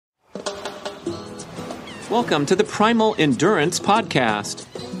Welcome to the Primal Endurance Podcast.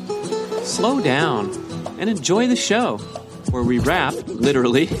 Slow down and enjoy the show, where we rap,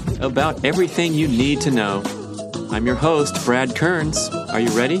 literally, about everything you need to know. I'm your host, Brad Kearns. Are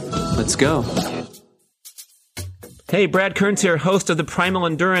you ready? Let's go. Hey, Brad Kearns here, host of the Primal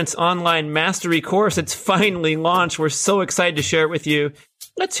Endurance Online Mastery Course. It's finally launched. We're so excited to share it with you.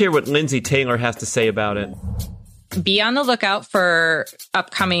 Let's hear what Lindsay Taylor has to say about it. Be on the lookout for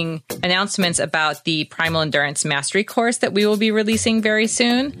upcoming announcements about the Primal Endurance Mastery course that we will be releasing very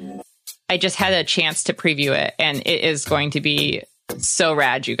soon. I just had a chance to preview it, and it is going to be so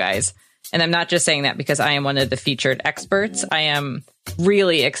rad, you guys. And I'm not just saying that because I am one of the featured experts. I am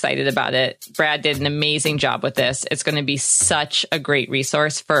really excited about it. Brad did an amazing job with this. It's going to be such a great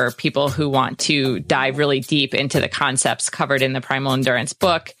resource for people who want to dive really deep into the concepts covered in the Primal Endurance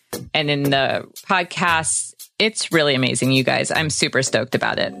book and in the podcast. It's really amazing, you guys. I'm super stoked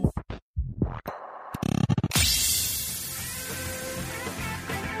about it.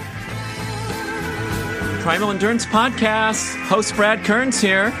 Primal Endurance Podcast, host Brad Kearns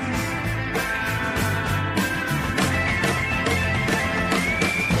here.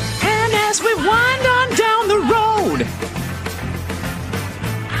 And as we wind on down the road,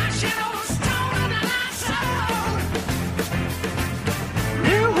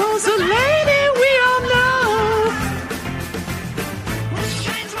 there was a lady we all know.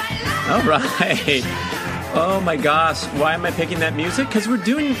 All right. Oh my gosh, why am I picking that music? Because we're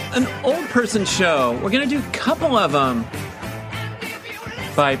doing an old person show. We're going to do a couple of them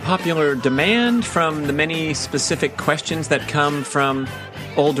by popular demand from the many specific questions that come from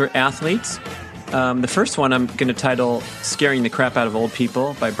older athletes. The first one I'm going to title Scaring the Crap Out of Old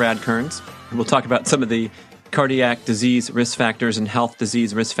People by Brad Kearns. We'll talk about some of the cardiac disease risk factors and health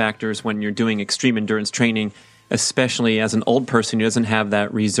disease risk factors when you're doing extreme endurance training, especially as an old person who doesn't have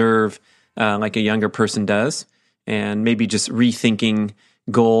that reserve like a younger person does, and maybe just rethinking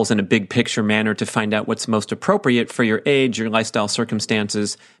goals in a big picture manner to find out what's most appropriate for your age, your lifestyle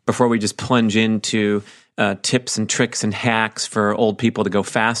circumstances, before we just plunge into tips and tricks and hacks for old people to go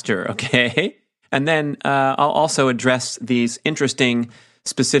faster, okay? And then I'll also address these interesting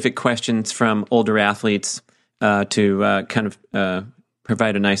specific questions from older athletes to kind of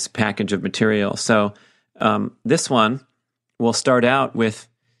provide a nice package of material. So this one, we'll start out with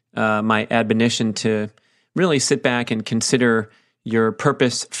my admonition to really sit back and consider your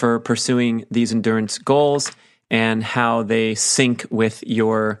purpose for pursuing these endurance goals and how they sync with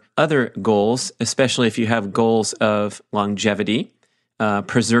your other goals, especially if you have goals of longevity,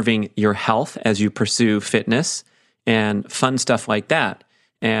 preserving your health as you pursue fitness, and fun stuff like that.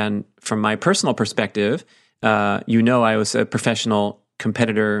 And from my personal perspective, I was a professional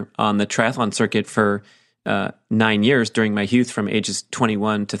competitor on the triathlon circuit for 9 years during my youth, from ages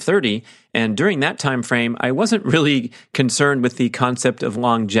 21 to 30. And during that time frame, I wasn't really concerned with the concept of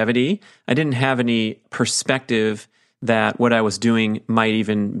longevity. I didn't have any perspective that what I was doing might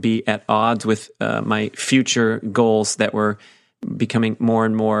even be at odds with my future goals that were becoming more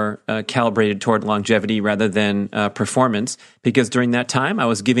and more calibrated toward longevity rather than performance. Because during that time, I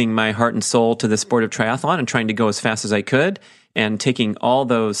was giving my heart and soul to the sport of triathlon and trying to go as fast as I could, and taking all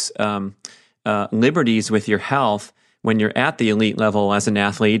those liberties with your health when you're at the elite level as an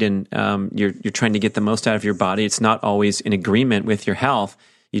athlete, and you're trying to get the most out of your body. It's not always in agreement with your health.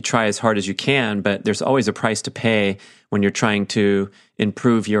 You try as hard as you can, but there's always a price to pay when you're trying to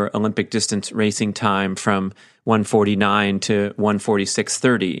improve your Olympic distance racing time from 1:49 to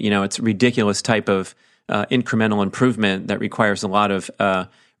 1:46:30. It's a ridiculous type of incremental improvement that requires a lot of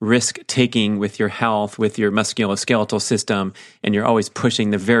risk-taking with your health, with your musculoskeletal system, and you're always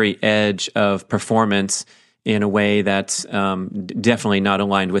pushing the very edge of performance in a way that's definitely not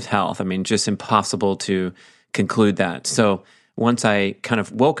aligned with health. I mean, just impossible to conclude that. So once I kind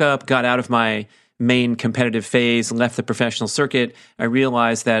of woke up, got out of my main competitive phase, left the professional circuit, I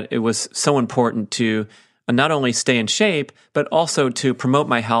realized that it was so important to not only stay in shape, but also to promote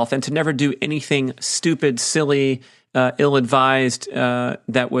my health and to never do anything stupid, silly, ill-advised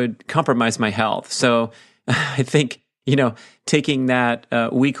that would compromise my health. So I think, taking that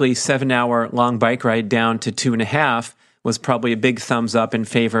weekly 7-hour long bike ride down to 2.5 was probably a big thumbs up in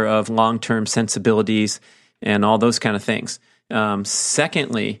favor of long-term sensibilities and all those kind of things.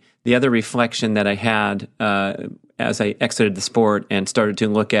 Secondly, the other reflection that I had as I exited the sport and started to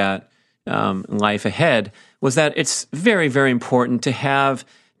look at life ahead was that it's very, very important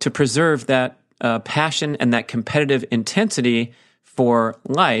to preserve that passion and that competitive intensity for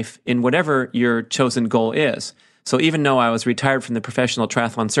life in whatever your chosen goal is. So even though I was retired from the professional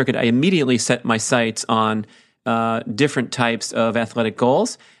triathlon circuit, I immediately set my sights on different types of athletic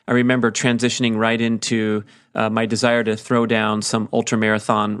goals. I remember transitioning right into my desire to throw down some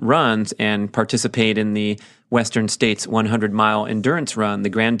ultramarathon runs and participate in the Western States 100-mile endurance run, the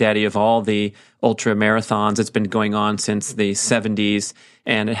granddaddy of all the ultra marathons. It's been going on since the 70s,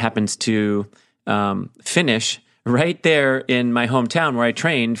 and it happens to finish right there in my hometown where I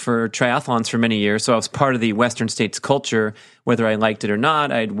trained for triathlons for many years. So I was part of the Western States culture, whether I liked it or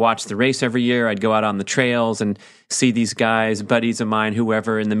not. I'd watch the race every year. I'd go out on the trails and see these guys, buddies of mine,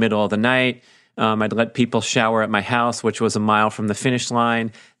 whoever, in the middle of the night. I'd let people shower at my house, which was a mile from the finish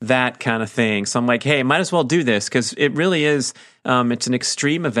line, that kind of thing. So I'm like, hey, might as well do this because it really is, it's an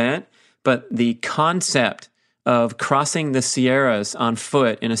extreme event, but the concept of crossing the Sierras on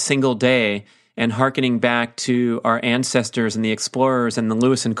foot in a single day and hearkening back to our ancestors and the explorers and the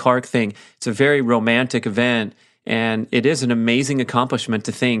Lewis and Clark thing, it's a very romantic event. And it is an amazing accomplishment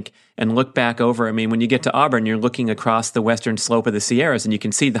to think and look back over. I mean, when you get to Auburn, you're looking across the western slope of the Sierras and you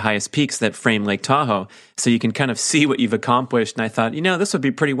can see the highest peaks that frame Lake Tahoe. So you can kind of see what you've accomplished. And I thought, this would be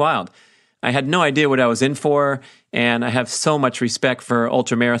pretty wild. I had no idea what I was in for. And I have so much respect for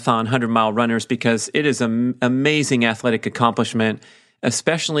ultramarathon 100-mile runners because it is an amazing athletic accomplishment,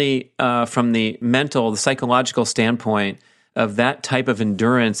 especially from the psychological standpoint of that type of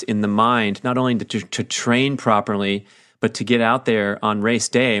endurance in the mind, not only to train properly, but to get out there on race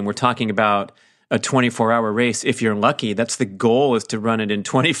day. And we're talking about a 24-hour race. If you're lucky, that's the goal, is to run it in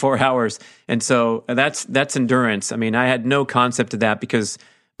 24 hours. And so that's endurance. I mean, I had no concept of that because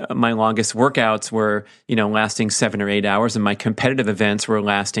my longest workouts were, lasting 7 or 8 hours, and my competitive events were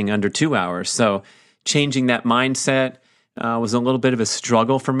lasting under 2 hours. So changing that mindset was a little bit of a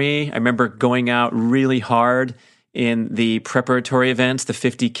struggle for me. I remember going out really hard in the preparatory events, the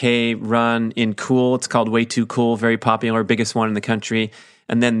 50K run in Cool. It's called Way Too Cool, very popular, biggest one in the country.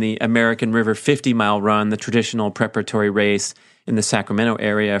 And then the American River 50-mile run, the traditional preparatory race in the Sacramento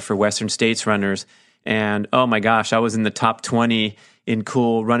area for Western States runners. And oh my gosh, I was in the top 20 in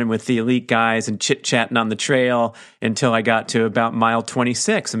Cool, running with the elite guys and chit-chatting on the trail until I got to about mile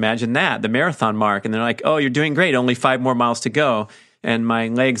 26. Imagine that, the marathon mark. And they're like, oh, you're doing great, only 5 more miles to go. And my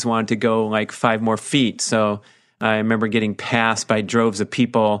legs wanted to go like 5 more feet. So I remember getting passed by droves of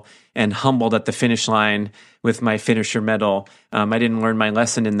people and humbled at the finish line with my finisher medal. I didn't learn my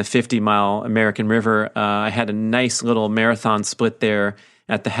lesson in the 50-mile American River. I had a nice little marathon split there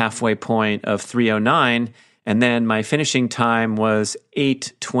at the halfway point of 3:09, and then my finishing time was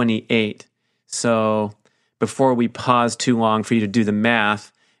 8:28. So before we pause too long for you to do the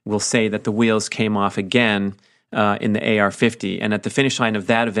math, we'll say that the wheels came off again in the AR50. And at the finish line of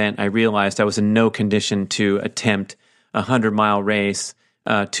that event, I realized I was in no condition to attempt a 100-mile race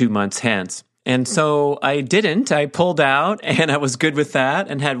 2 months hence. And so I didn't. I pulled out, and I was good with that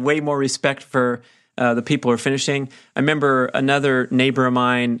and had way more respect for the people who are finishing. I remember another neighbor of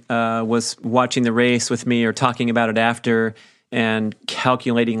mine was watching the race with me or talking about it after and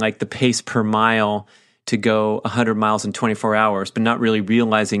calculating like the pace per mile to go 100 miles in 24 hours, but not really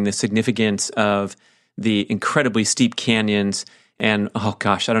realizing the significance of the incredibly steep canyons. And, oh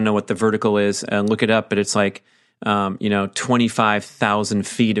gosh, I don't know what the vertical is. Look it up, but it's like, 25,000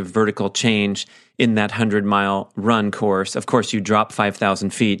 feet of vertical change in that 100-mile run course. Of course, you drop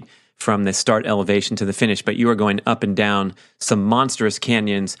 5,000 feet from the start elevation to the finish, but you are going up and down some monstrous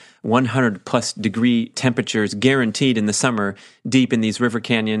canyons, 100-plus degree temperatures guaranteed in the summer, deep in these river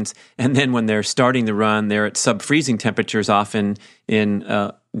canyons. And then when they're starting the run, they're at sub-freezing temperatures, often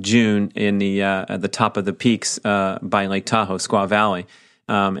in June in the top of the peaks by Lake Tahoe, Squaw Valley.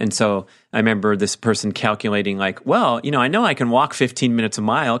 And so I remember this person calculating like, well, I know I can walk 15 minutes a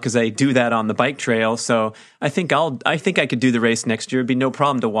mile because I do that on the bike trail. So I think I could do the race next year. It'd be no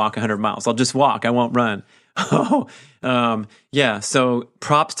problem to walk 100 miles. I'll just walk. I won't run. Yeah. So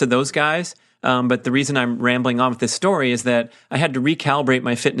props to those guys. But the reason I'm rambling on with this story is that I had to recalibrate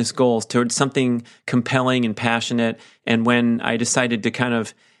my fitness goals towards something compelling and passionate. And when I decided to kind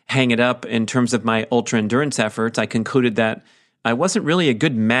of hang it up in terms of my ultra endurance efforts, I concluded that I wasn't really a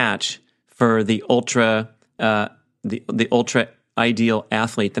good match for the ultra ideal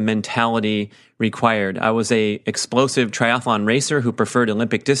athlete, the mentality required. I was a explosive triathlon racer who preferred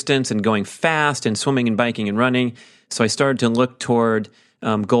Olympic distance and going fast and swimming and biking and running. So I started to look toward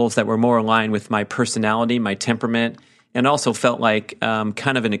goals that were more aligned with my personality, my temperament, and also felt like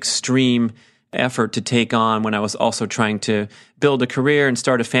kind of an extreme effort to take on when I was also trying to build a career and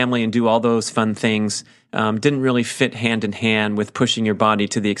start a family and do all those fun things. Didn't really fit hand in hand with pushing your body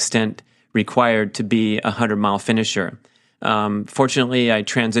to the extent required to be a 100-mile finisher. Fortunately, I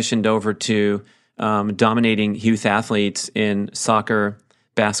transitioned over to dominating youth athletes in soccer,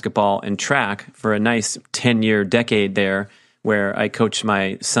 basketball, and track for a nice 10-year decade there, where I coached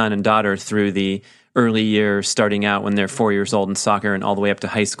my son and daughter through the early years, starting out when they're 4 years old in soccer and all the way up to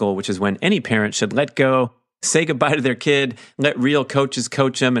high school, which is when any parent should let go, say goodbye to their kid, let real coaches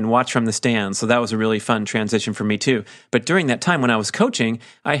coach them, and watch from the stands. So that was a really fun transition for me too. But during that time when I was coaching,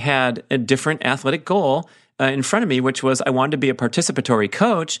 I had a different athletic goal in front of me, which was I wanted to be a participatory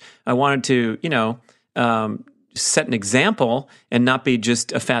coach. I wanted to, set an example and not be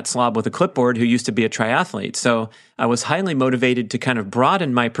just a fat slob with a clipboard who used to be a triathlete. So I was highly motivated to kind of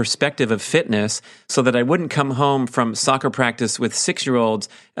broaden my perspective of fitness so that I wouldn't come home from soccer practice with 6-year-olds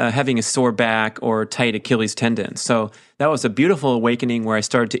having a sore back or tight Achilles tendon. So that was a beautiful awakening where I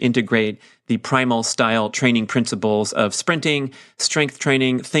started to integrate the primal style training principles of sprinting, strength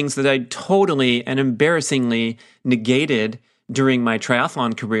training, things that I totally and embarrassingly negated during my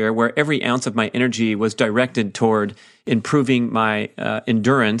triathlon career, where every ounce of my energy was directed toward improving my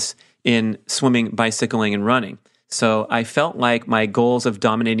endurance in swimming, bicycling, and running. So I felt like my goals of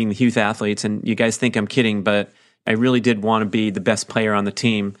dominating the youth athletes, and you guys think I'm kidding, but I really did want to be the best player on the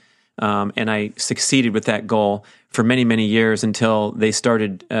team. And I succeeded with that goal for many, many years until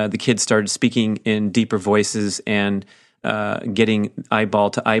the kids started speaking in deeper voices and getting eyeball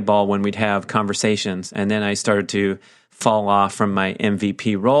to eyeball when we'd have conversations. And then I started to fall off from my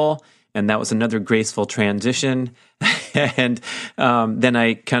MVP role, and that was another graceful transition. And then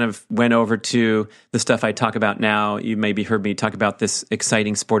I kind of went over to the stuff I talk about now. You maybe heard me talk about this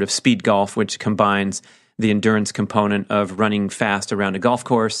exciting sport of speed golf, which combines the endurance component of running fast around a golf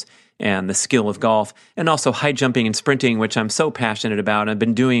course and the skill of golf, and also high jumping and sprinting, which I'm so passionate about. I've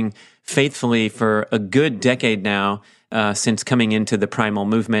been doing faithfully for a good decade now, since coming into the Primal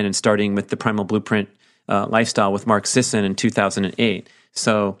movement and starting with the Primal Blueprint lifestyle with Mark Sisson in 2008.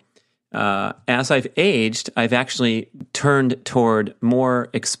 So as I've aged, I've actually turned toward more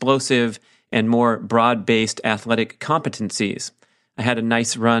explosive and more broad-based athletic competencies. I had a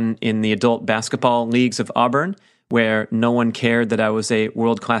nice run in the adult basketball leagues of Auburn, where no one cared that I was a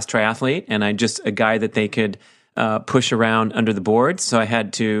world-class triathlete, and I just a guy that they could push around under the boards. So I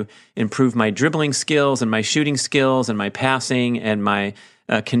had to improve my dribbling skills and my shooting skills and my passing and my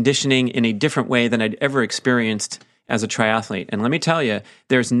conditioning in a different way than I'd ever experienced as a triathlete. And let me tell you,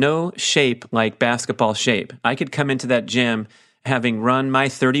 there's no shape like basketball shape. I could come into that gym having run my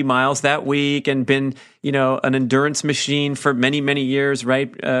 30 miles that week and been, an endurance machine for many, many years,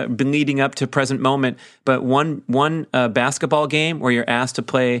 right? Been leading up to present moment. But one basketball game where you're asked to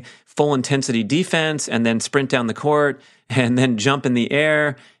play full intensity defense and then sprint down the court and then jump in the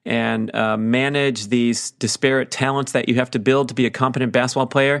air and manage these disparate talents that you have to build to be a competent basketball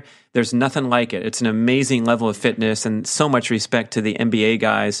player, there's nothing like it. It's an amazing level of fitness, and so much respect to the NBA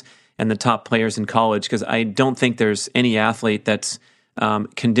guys and the top players in college, because I don't think there's any athlete that's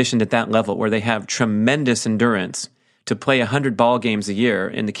conditioned at that level where they have tremendous endurance to play 100 ball games a year.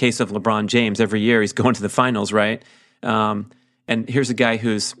 In the case of LeBron James, every year he's going to the finals, right? And here's a guy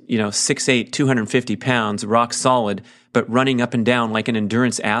who's 6'8", 250 pounds, rock solid, but running up and down like an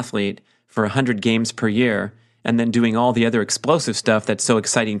endurance athlete for 100 games per year, and then doing all the other explosive stuff that's so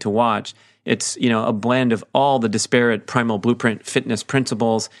exciting to watch. It's a blend of all the disparate Primal Blueprint fitness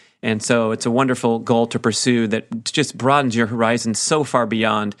principles. And so it's a wonderful goal to pursue that just broadens your horizon so far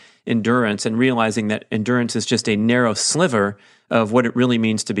beyond endurance, and realizing that endurance is just a narrow sliver of what it really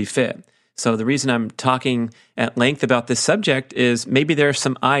means to be fit. So the reason I'm talking at length about this subject is maybe there's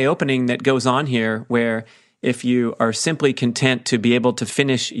some eye-opening that goes on here, where if you are simply content to be able to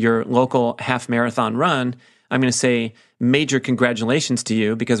finish your local half marathon run, I'm going to say major congratulations to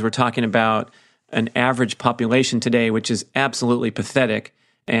you, because we're talking about an average population today, which is absolutely pathetic.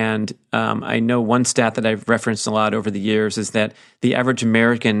 And I know one stat that I've referenced a lot over the years is that the average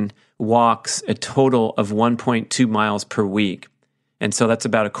American walks a total of 1.2 miles per week. And so that's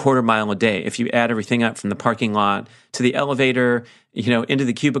about a quarter mile a day. If you add everything up from the parking lot to the elevator, into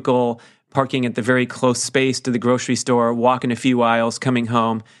the cubicle, parking at the very close space to the grocery store, walking a few aisles, coming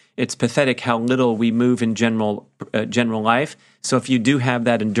home, it's pathetic how little we move in general life. So if you do have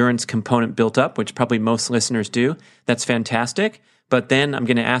that endurance component built up, which probably most listeners do, that's fantastic. But then I'm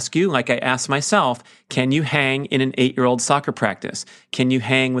going to ask you, like I asked myself, can you hang in an 8-year-old soccer practice? Can you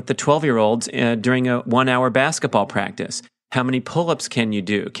hang with the 12-year-olds during a 1-hour basketball practice? How many pull-ups can you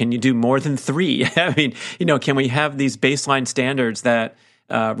do? Can you do more than 3? I mean, can we have these baseline standards that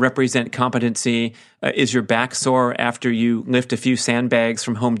represent competency? Is your back sore after you lift a few sandbags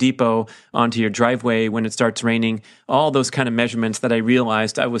from Home Depot onto your driveway when it starts raining? All those kind of measurements that I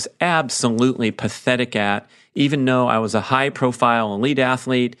realized I was absolutely pathetic at, even though I was a high-profile elite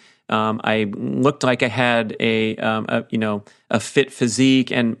athlete, I looked like I had a fit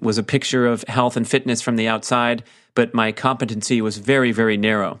physique and was a picture of health and fitness from the outside, but my competency was very, very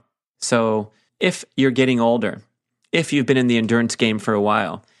narrow. So if you're getting older, if you've been in the endurance game for a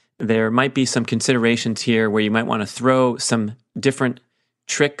while, there might be some considerations here where you might want to throw some different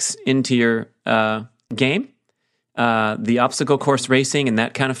tricks into your game. The obstacle course racing and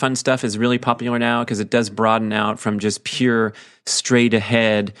that kind of fun stuff is really popular now because it does broaden out from just pure straight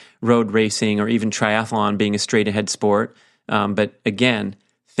ahead road racing or even triathlon being a straight ahead sport. But again,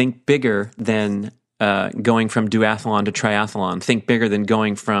 think bigger than going from duathlon to triathlon. Think bigger than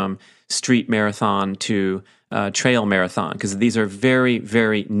going from street marathon to trail marathon, because these are very,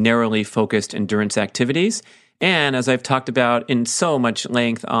 very narrowly focused endurance activities. And as I've talked about in so much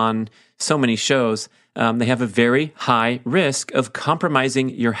length on so many shows, they have a very high risk of compromising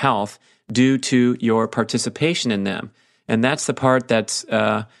your health due to your participation in them. And that's the part that's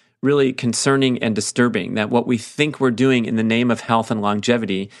really concerning and disturbing, that what we think we're doing in the name of health and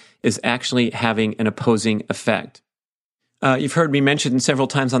longevity is actually having an opposing effect. You've heard me mention several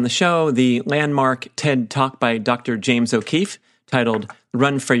times on the show the landmark TED Talk by Dr. James O'Keefe titled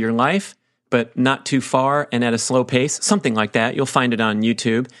Run for Your Life, but Not Too Far and at a Slow Pace, something like that. You'll find it on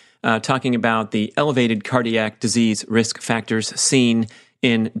YouTube, talking about the elevated cardiac disease risk factors seen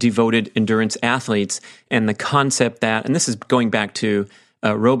in devoted endurance athletes and the concept that, and this is going back to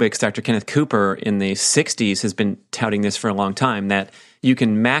aerobics, Dr. Kenneth Cooper in the 60s has been touting this for a long time, that you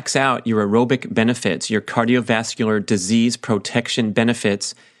can max out your aerobic benefits, your cardiovascular disease protection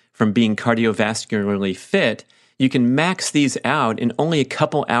benefits from being cardiovascularly fit. You can max these out in only a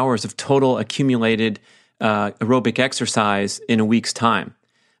couple hours of total accumulated aerobic exercise in a week's time.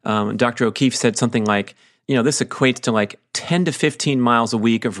 Dr. O'Keefe said something like, this equates to like 10 to 15 miles a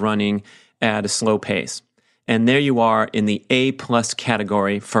week of running at a slow pace. And there you are in the A+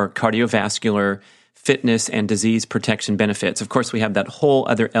 category for cardiovascular fitness and disease protection benefits. Of course, we have that whole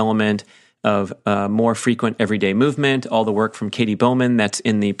other element of more frequent everyday movement, all the work from Katie Bowman that's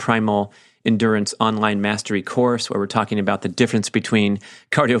in the Primal Endurance Online Mastery course, where we're talking about the difference between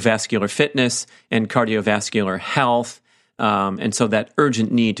cardiovascular fitness and cardiovascular health. And so that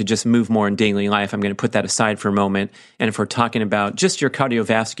urgent need to just move more in daily life, I'm going to put that aside for a moment. And if we're talking about just your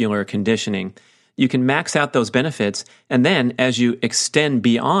cardiovascular conditioning, you can max out those benefits. And then as you extend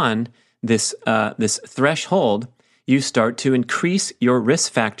beyond this threshold, you start to increase your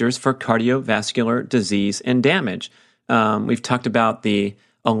risk factors for cardiovascular disease and damage. We've talked about the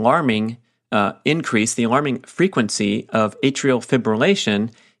alarming the alarming frequency of atrial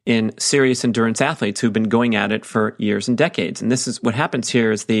fibrillation in serious endurance athletes who've been going at it for years and decades. And this is what happens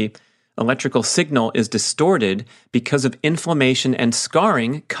here is the electrical signal is distorted because of inflammation and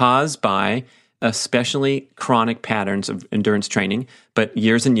scarring caused by especially chronic patterns of endurance training, but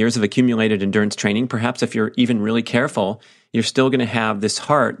years and years of accumulated endurance training. Perhaps if you're even really careful, you're still going to have this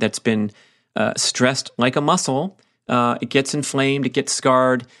heart that's been stressed like a muscle. It gets inflamed, it gets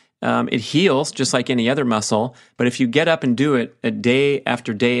scarred. It heals just like any other muscle. But if you get up and do it a day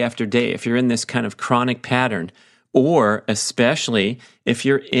after day after day, if you're in this kind of chronic pattern, or especially if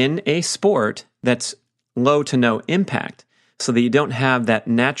you're in a sport that's low to no impact, so that you don't have that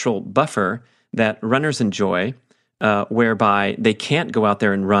natural buffer that runners enjoy, whereby they can't go out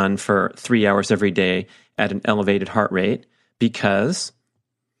there and run for 3 hours every day at an elevated heart rate because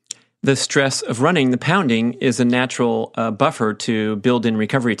the stress of running, the pounding, is a natural buffer to build in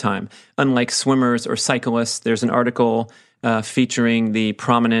recovery time. Unlike swimmers or cyclists, there's an article featuring the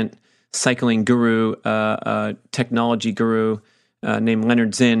prominent cycling guru, technology guru named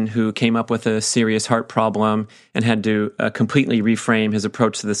Leonard Zinn, who came up with a serious heart problem and had to completely reframe his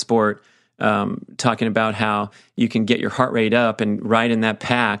approach to the sport, talking about how you can get your heart rate up and ride in that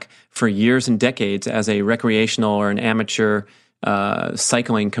pack for years and decades as a recreational or an amateur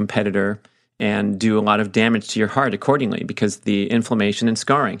cycling competitor and do a lot of damage to your heart accordingly because the inflammation and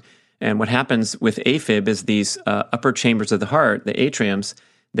scarring. And what happens with AFib is these upper chambers of the heart, the atriums,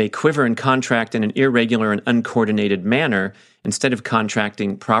 they quiver and contract in an irregular and uncoordinated manner instead of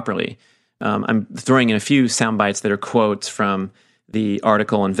contracting properly. I'm throwing in a few sound bites that are quotes from the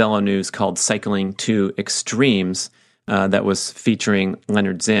article in Velo News called Cycling to Extremes that was featuring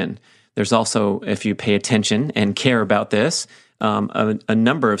Leonard Zinn. There's also, if you pay attention and care about this, a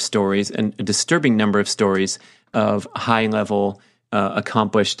number of stories, and a disturbing number of stories of high-level,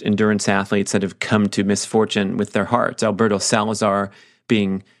 accomplished endurance athletes that have come to misfortune with their hearts. Alberto Salazar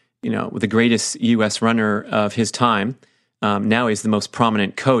being, the greatest U.S. runner of his time. Now he's the most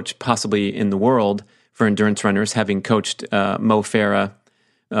prominent coach possibly in the world for endurance runners, having coached Mo Farah,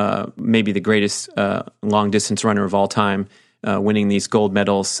 maybe the greatest long-distance runner of all time, winning these gold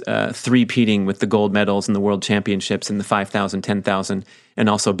medals, three-peating with the gold medals in the World Championships in the 5,000, 10,000, and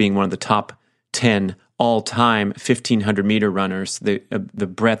also being one of the top 10 all-time 1,500-meter runners. The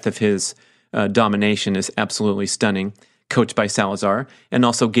breadth of his domination is absolutely stunning, coached by Salazar. And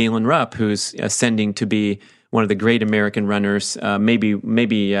also Galen Rupp, who's ascending to be one of the great American runners,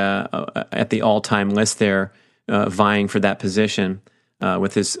 maybe at the all-time list there, vying for that position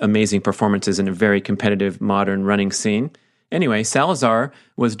with his amazing performances in a very competitive modern running scene. Anyway, Salazar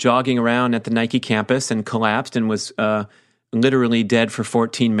was jogging around at the Nike campus and collapsed and was literally dead for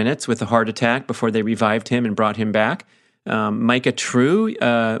 14 minutes with a heart attack before they revived him and brought him back. Micah True,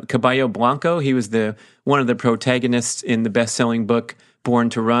 Caballo Blanco, he was one of the protagonists in the best-selling book Born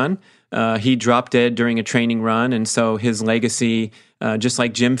to Run. He dropped dead during a training run, and so his legacy, just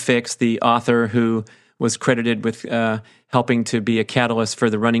like Jim Fixx, the author who was credited with helping to be a catalyst for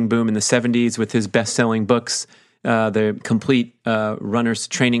the running boom in the 70s with his best-selling books, the complete runner's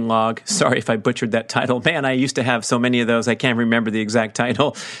training log. Sorry if I butchered that title. Man, I used to have so many of those, I can't remember the exact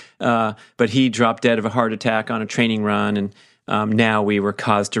title. But he dropped dead of a heart attack on a training run, and now we were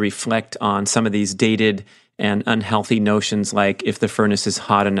caused to reflect on some of these dated and unhealthy notions like if the furnace is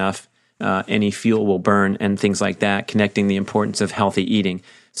hot enough, any fuel will burn, and things like that, connecting the importance of healthy eating.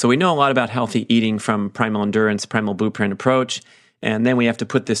 So we know a lot about healthy eating from Primal Endurance, Primal Blueprint approach, and then we have to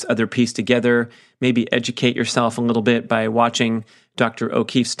put this other piece together, maybe educate yourself a little bit by watching Dr.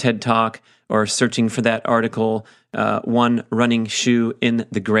 O'Keefe's TED Talk or searching for that article, One Running Shoe in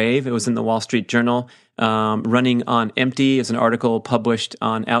the Grave. It was in the Wall Street Journal. Running on Empty is an article published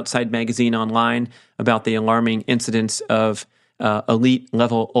on Outside Magazine online about the alarming incidence of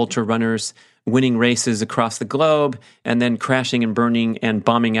elite-level ultra runners winning races across the globe and then crashing and burning and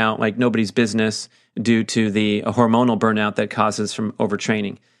bombing out like nobody's business due to the hormonal burnout that causes from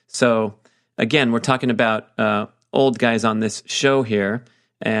overtraining. So again, we're talking about old guys on this show here,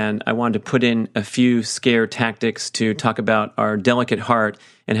 and I wanted to put in a few scare tactics to talk about our delicate heart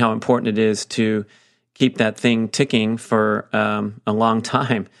and how important it is to keep that thing ticking for a long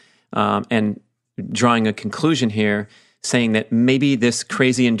time, and drawing a conclusion here, saying that maybe this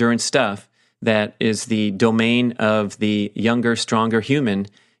crazy endurance stuff that is the domain of the younger, stronger human,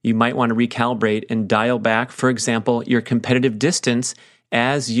 you might want to recalibrate and dial back, for example, your competitive distance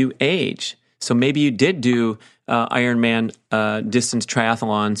as you age. So maybe you did do Ironman distance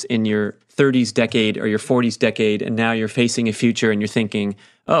triathlons in your 30s decade or your 40s decade, and now you're facing a future and you're thinking,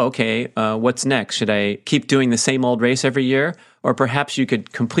 oh, okay, what's next? Should I keep doing the same old race every year? Or perhaps you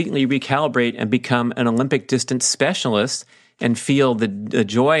could completely recalibrate and become an Olympic distance specialist and feel the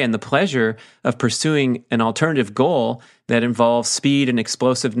joy and the pleasure of pursuing an alternative goal that involves speed and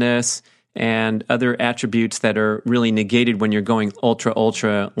explosiveness and other attributes that are really negated when you're going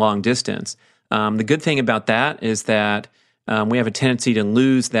ultra long distance. The good thing about that is that we have a tendency to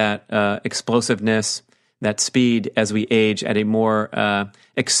lose that explosiveness, that speed as we age at a more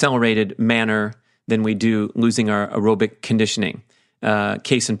accelerated manner than we do losing our aerobic conditioning.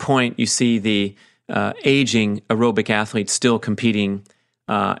 Case in point, you see the aging aerobic athletes still competing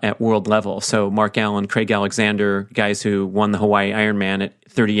at world level. So Mark Allen, Craig Alexander, guys who won the Hawaii Ironman at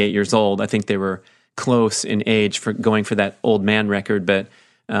 38 years old, I think they were close in age for going for that old man record, but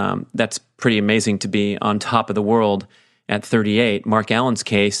that's pretty amazing to be on top of the world at 38. Mark Allen's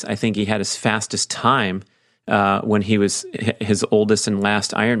case, I think he had his fastest time when he was his oldest and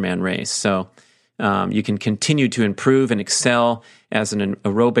last Ironman race. So you can continue to improve and excel as an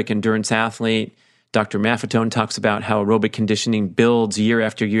aerobic endurance athlete. Dr. Maffetone talks about how aerobic conditioning builds year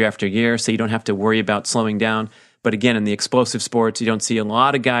after year after year, so you don't have to worry about slowing down. But again, in the explosive sports, you don't see a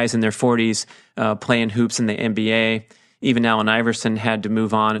lot of guys in their 40s playing hoops in the NBA. Even Allen Iverson had to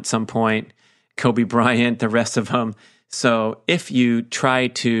move on at some point. Kobe Bryant, the rest of them. So if you try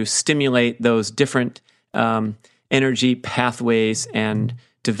to stimulate those different energy pathways and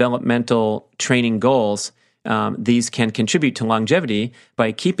developmental training goals, these can contribute to longevity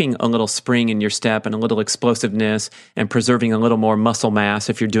by keeping a little spring in your step and a little explosiveness and preserving a little more muscle mass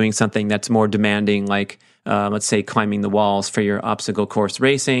if you're doing something that's more demanding, like let's say climbing the walls for your obstacle course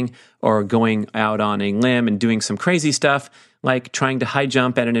racing, or going out on a limb and doing some crazy stuff like trying to high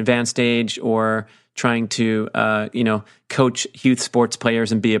jump at an advanced age, or trying to coach youth sports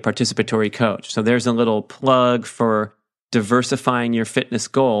players and be a participatory coach. So there's a little plug for diversifying your fitness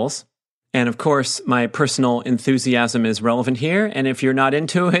goals. And of course, my personal enthusiasm is relevant here. And if you're not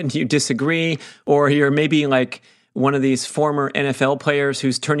into it and you disagree, or you're maybe like one of these former NFL players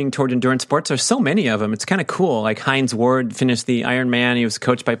who's turning toward endurance sports, there's so many of them. It's kind of cool. Like Hines Ward finished the Ironman. He was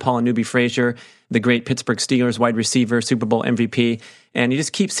coached by Paula Newby Frazier, the great Pittsburgh Steelers wide receiver, Super Bowl MVP. And you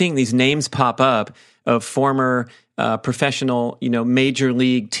just keep seeing these names pop up of former professional, major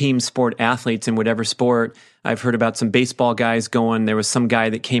league team sport athletes in whatever sport. I've heard about some baseball guys going. There was some guy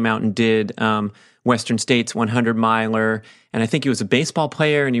that came out and did Western States 100 miler, and I think he was a baseball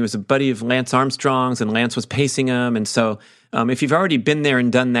player, and he was a buddy of Lance Armstrong's, and Lance was pacing him. And so if you've already been there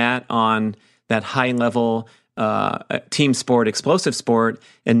and done that on that high level team sport, explosive sport,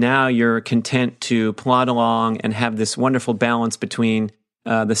 and now you're content to plod along and have this wonderful balance between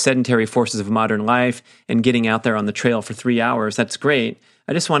the sedentary forces of modern life and getting out there on the trail for 3 hours, that's great.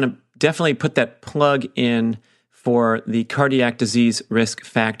 I just want to definitely put that plug in for the cardiac disease risk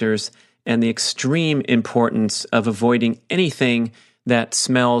factors and the extreme importance of avoiding anything that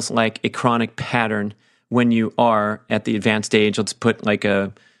smells like a chronic pattern when you are at the advanced age. Let's put like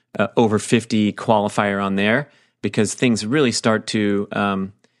a over 50 qualifier on there, because things really start to,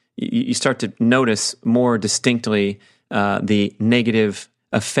 you start to notice more distinctly the negative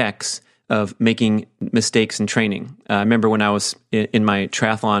effects of making mistakes in training. I remember when I was in my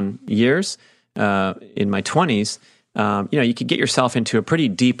triathlon years, in my 20s, you could get yourself into a pretty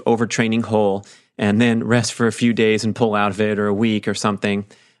deep overtraining hole and then rest for a few days and pull out of it, or a week or something.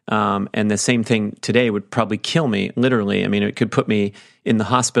 And the same thing today would probably kill me, literally. I mean, it could put me in the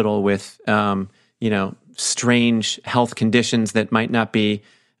hospital with, strange health conditions that might not be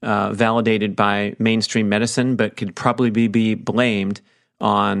validated by mainstream medicine, but could probably be blamed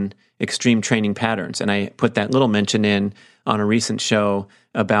on extreme training patterns. And I put that little mention in on a recent show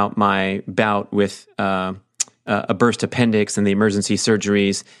about my bout with a burst appendix and the emergency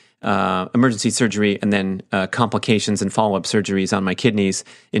surgery, and then complications and follow-up surgeries on my kidneys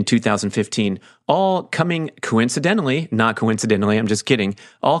in 2015, all coming not coincidentally, I'm just kidding,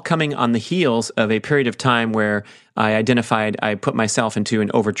 all coming on the heels of a period of time where I put myself into an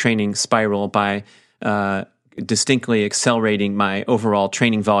overtraining spiral by distinctly accelerating my overall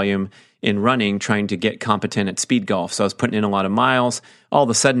training volume in running, trying to get competent at speed golf. So I was putting in a lot of miles. All of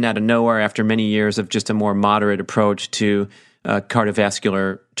a sudden, out of nowhere, after many years of just a more moderate approach to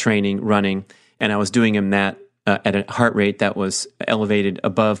cardiovascular training, running, and I was doing them that at a heart rate that was elevated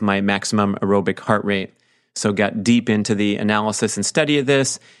above my maximum aerobic heart rate. So got deep into the analysis and study of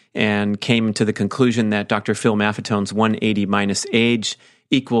this, and came to the conclusion that Dr. Phil Maffetone's 180 minus age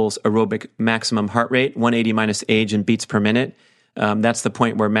equals aerobic maximum heart rate, 180 minus age in beats per minute. That's the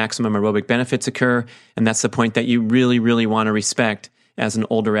point where maximum aerobic benefits occur, and that's the point that you really, really want to respect as an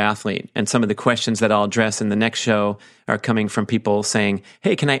older athlete. And some of the questions that I'll address in the next show are coming from people saying,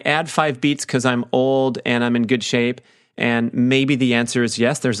 hey, can I add 5 beats because I'm old and I'm in good shape? And maybe the answer is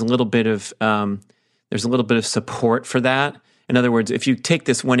yes. There's a little bit of support for that. In other words, if you take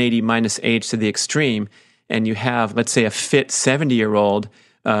this 180 minus age to the extreme, and you have, let's say, a fit 70-year-old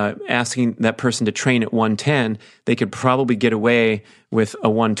asking that person to train at 110, they could probably get away with a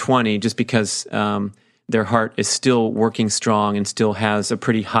 120 just because their heart is still working strong and still has a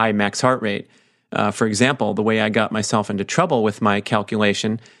pretty high max heart rate. For example, the way I got myself into trouble with my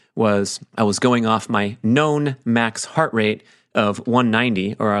calculation was I was going off my known max heart rate of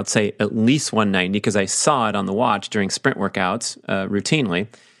 190, or I'd say at least 190, because I saw it on the watch during sprint workouts routinely.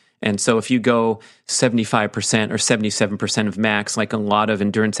 And so if you go 75% or 77% of max, like a lot of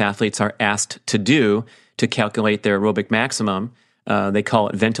endurance athletes are asked to do to calculate their aerobic maximum, they call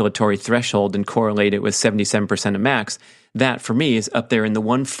it ventilatory threshold and correlate it with 77% of max. That, for me, is up there in the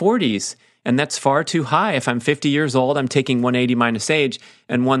 140s. And that's far too high. If I'm 50 years old, I'm taking 180 minus age,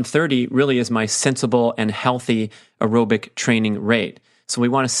 and 130 really is my sensible and healthy aerobic training rate. So we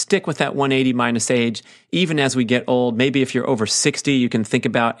want to stick with that 180 minus age, even as we get old. Maybe if you're over 60, you can think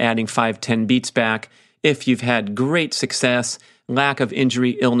about adding 5-10 beats back. If you've had great success, lack of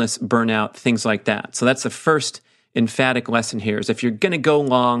injury, illness, burnout, things like that. So that's the first emphatic lesson here, is if you're going to go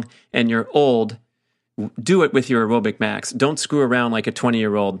long and you're old, do it with your aerobic max. Don't screw around like a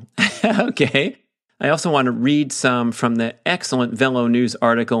 20-year-old. Okay. I also want to read some from the excellent Velo News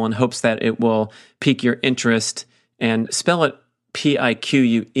article in hopes that it will pique your interest, and spell it Pique,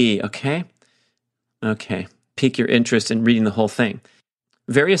 okay? Okay. Pique your interest in reading the whole thing.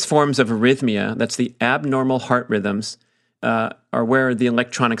 Various forms of arrhythmia, that's the abnormal heart rhythms, are where the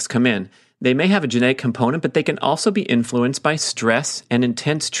electronics come in. They may have a genetic component, but they can also be influenced by stress and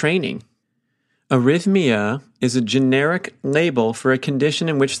intense training. Arrhythmia is a generic label for a condition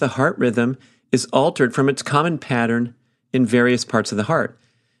in which the heart rhythm is altered from its common pattern in various parts of the heart.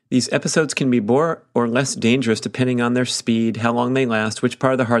 These episodes can be more or less dangerous depending on their speed, how long they last, which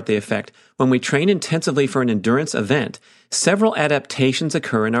part of the heart they affect. When we train intensively for an endurance event, several adaptations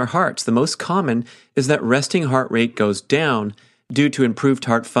occur in our hearts. The most common is that resting heart rate goes down due to improved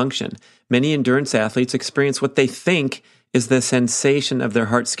heart function. Many endurance athletes experience what they think is the sensation of their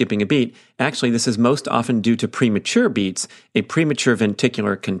heart skipping a beat. Actually, this is most often due to premature beats, a premature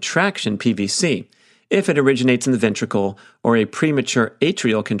ventricular contraction, PVC, if it originates in the ventricle, or a premature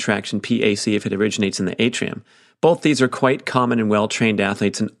atrial contraction, PAC, if it originates in the atrium. Both these are quite common in well-trained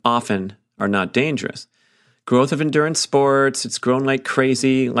athletes and often are not dangerous. Growth of endurance sports, it's grown like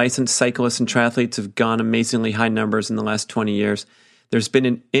crazy. Licensed cyclists and triathletes have gone amazingly high numbers in the last 20 years. There's been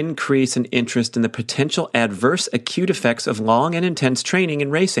an increase in interest in the potential adverse acute effects of long and intense training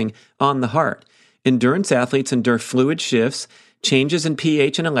and racing on the heart. Endurance athletes endure fluid shifts, changes in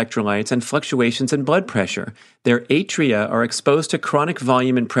pH and electrolytes, and fluctuations in blood pressure. Their atria are exposed to chronic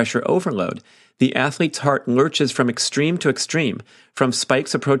volume and pressure overload. The athlete's heart lurches from extreme to extreme, from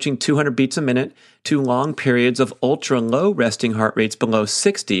spikes approaching 200 beats a minute to long periods of ultra-low resting heart rates below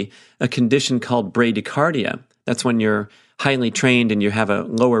 60, a condition called bradycardia. That's when you're highly trained and you have a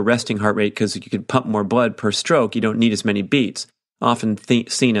lower resting heart rate because you can pump more blood per stroke. You don't need as many beats, often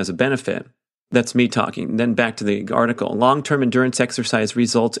seen as a benefit. That's me talking. Then back to the article. Long-term endurance exercise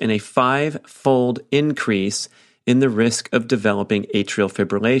results in a 5-fold increase in the risk of developing atrial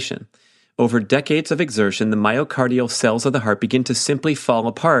fibrillation. Over decades of exertion, the myocardial cells of the heart begin to simply fall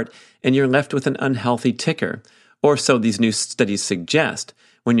apart, and you're left with an unhealthy ticker. Or so these new studies suggest.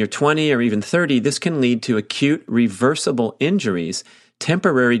 When you're 20 or even 30, this can lead to acute reversible injuries,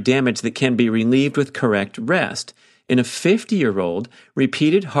 temporary damage that can be relieved with correct rest. In a 50-year-old,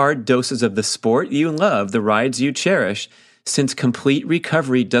 repeated hard doses of the sport you love, the rides you cherish, since complete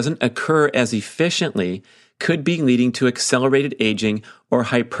recovery doesn't occur as efficiently, could be leading to accelerated aging or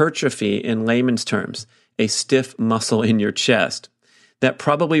hypertrophy in layman's terms, a stiff muscle in your chest. That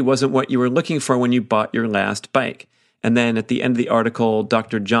probably wasn't what you were looking for when you bought your last bike. And then at the end of the article,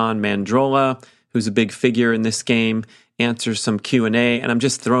 Dr. John Mandrola, who's a big figure in this game, answers some Q&A, and I'm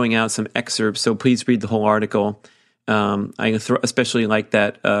just throwing out some excerpts, so please read the whole article. I especially like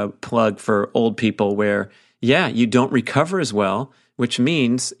that plug for old people where, you don't recover as well, which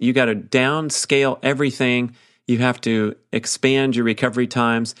means you got to downscale everything. You have to expand your recovery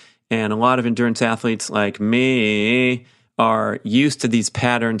times. And a lot of endurance athletes like me are used to these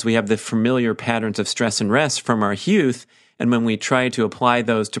patterns. We have the familiar patterns of stress and rest from our youth. And when we try to apply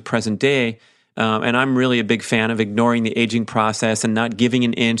those to present day, and I'm really a big fan of ignoring the aging process and not giving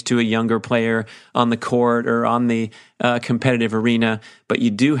an inch to a younger player on the court or on the competitive arena. But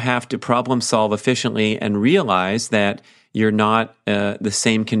you do have to problem solve efficiently and realize that you're not the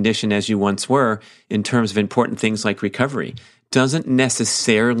same condition as you once were in terms of important things like recovery. Doesn't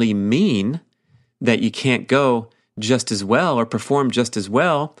necessarily mean that you can't go just as well or perform just as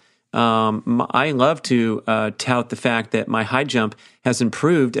well. I love to tout the fact that my high jump has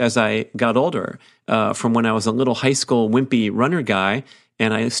improved as I got older, from when I was a little high school wimpy runner guy,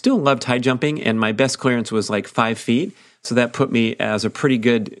 and I still loved high jumping, and my best clearance was like 5 feet, so that put me as a pretty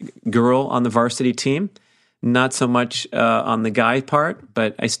good girl on the varsity team. Not so much on the guy part,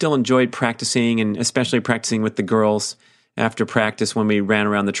 but I still enjoyed practicing, and especially practicing with the girls after practice when we ran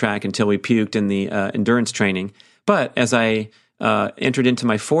around the track until we puked in the endurance training. But as I entered into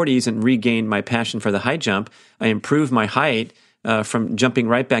my 40s and regained my passion for the high jump, I improved my height from jumping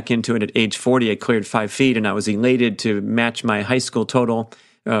right back into it at age 40. I cleared 5 feet, and I was elated to match my high school total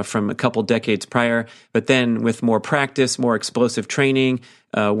from a couple decades prior. But then with more practice, more explosive training,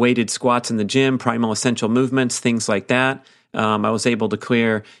 weighted squats in the gym, primal essential movements, things like that, I was able to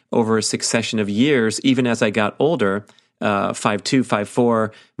clear over a succession of years, even as I got older, 5'2",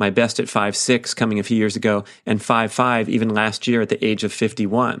 5'4", my best at 5'6", coming a few years ago, and 5'5", even last year at the age of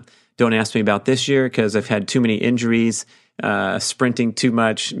 51. Don't ask me about this year because I've had too many injuries, sprinting too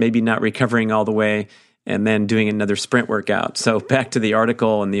much, maybe not recovering all the way, and then doing another sprint workout. So back to the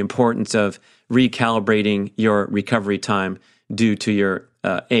article and the importance of recalibrating your recovery time due to your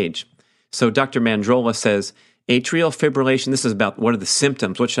age. So Dr. Mandrola says, atrial fibrillation, this is about what are the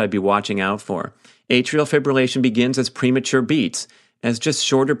symptoms, what should I be watching out for? Atrial fibrillation begins as premature beats, as just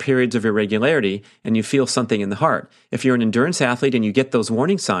shorter periods of irregularity, and you feel something in the heart. If you're an endurance athlete and you get those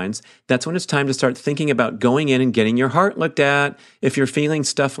warning signs, that's when it's time to start thinking about going in and getting your heart looked at. If you're feeling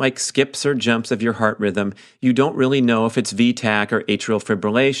stuff like skips or jumps of your heart rhythm, you don't really know if it's VTach or atrial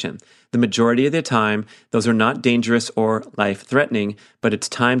fibrillation. The majority of the time, those are not dangerous or life-threatening, but it's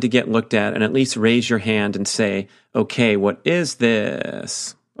time to get looked at and at least raise your hand and say, okay, what is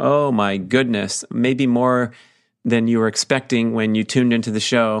this? Oh my goodness, maybe more than you were expecting when you tuned into the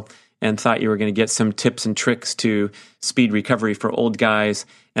show. and thought you were going to get some tips and tricks to speed recovery for old guys.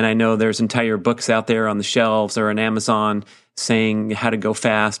 And I know there's entire books out there on the shelves or on Amazon saying how to go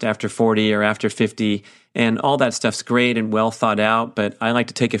fast after 40 or after 50. And all that stuff's great and well thought out. But I like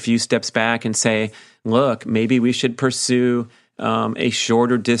to take a few steps back and say, look, maybe we should pursue a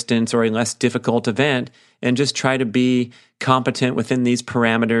shorter distance or a less difficult event and just try to be competent within these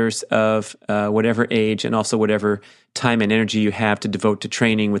parameters of whatever age and also whatever time and energy you have to devote to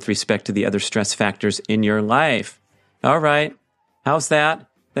training with respect to the other stress factors in your life. All right. How's that?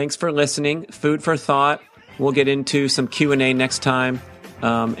 Thanks for listening. Food for thought. We'll get into some Q&A next time.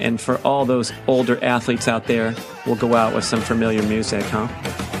 And for all those older athletes out there, we'll go out with some familiar music, huh?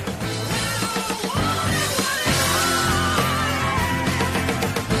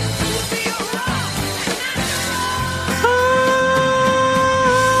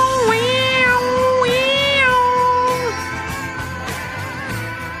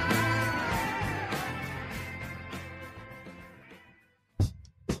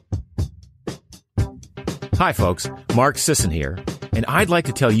 Hi, folks. Mark Sisson here, and I'd like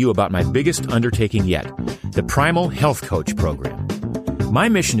to tell you about my biggest undertaking yet, the Primal Health Coach program. My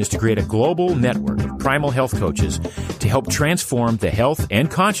mission is to create a global network of primal health coaches to help transform the health and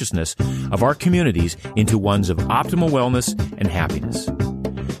consciousness of our communities into ones of optimal wellness and happiness.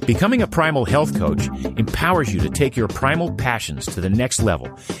 Becoming a primal health coach empowers you to take your primal passions to the next level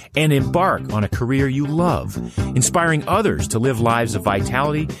and embark on a career you love, inspiring others to live lives of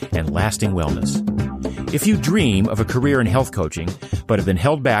vitality and lasting wellness. If you dream of a career in health coaching, but have been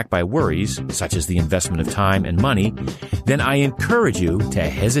held back by worries, such as the investment of time and money, then I encourage you to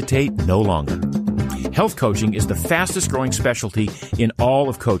hesitate no longer. Health coaching is the fastest growing specialty in all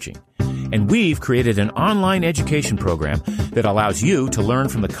of coaching, and we've created an online education program that allows you to learn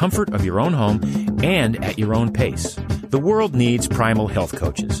from the comfort of your own home and at your own pace. The world needs primal health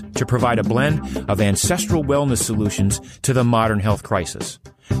coaches to provide a blend of ancestral wellness solutions to the modern health crisis.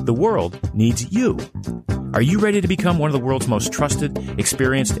 The world needs you. Are you ready to become one of the world's most trusted,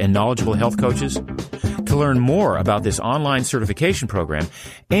 experienced, and knowledgeable health coaches? To learn more about this online certification program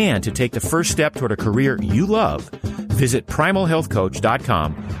and to take the first step toward a career you love, visit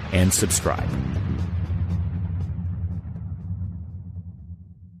primalhealthcoach.com and subscribe.